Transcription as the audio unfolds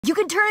You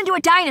can turn into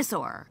a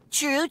dinosaur.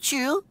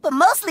 True, but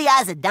mostly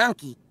as a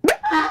donkey.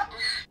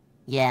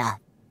 Yeah,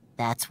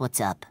 that's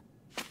what's up.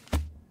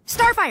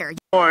 Starfire!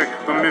 Boy,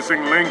 the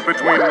missing link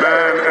between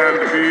man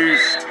and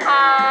beast.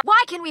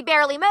 Why can we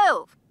barely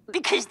move?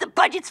 Because the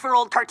budgets for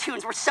old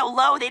cartoons were so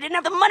low, they didn't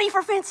have the money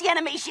for fancy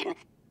animation.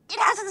 It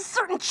has a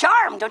certain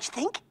charm, don't you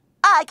think?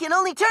 I can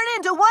only turn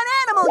into one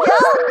animal, yo!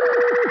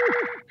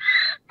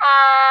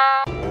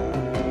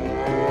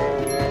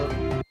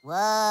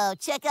 Whoa,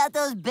 check out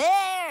those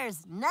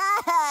bears!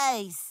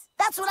 Nice!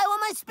 That's what I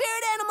want my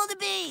spirit animal to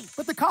be!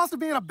 But the cost of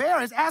being a bear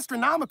is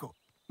astronomical.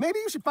 Maybe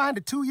you should find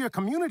a 2-year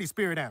community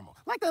spirit animal,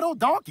 like that old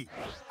donkey.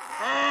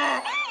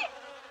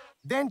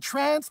 Then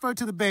transfer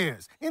to the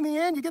bears. In the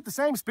end, you get the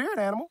same spirit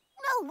animal.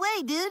 No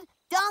way, dude.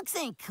 Donks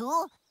ain't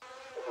cool.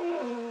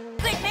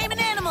 Quick, name an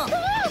animal!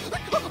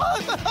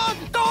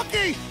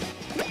 Donkey!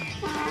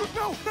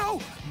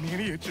 No!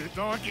 Miniature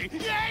donkey.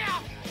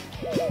 Yeah!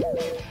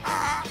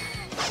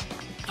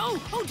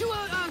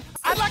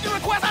 I'd like to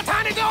request a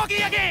tiny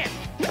donkey again!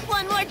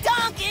 One more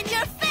donk in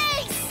your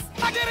face!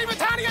 I get even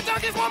tinier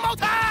donkeys one more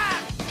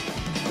time!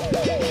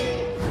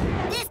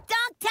 This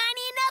donk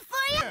tiny enough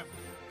for you?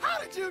 How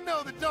did you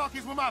know the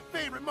donkeys were my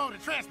favorite mode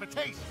of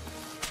transportation?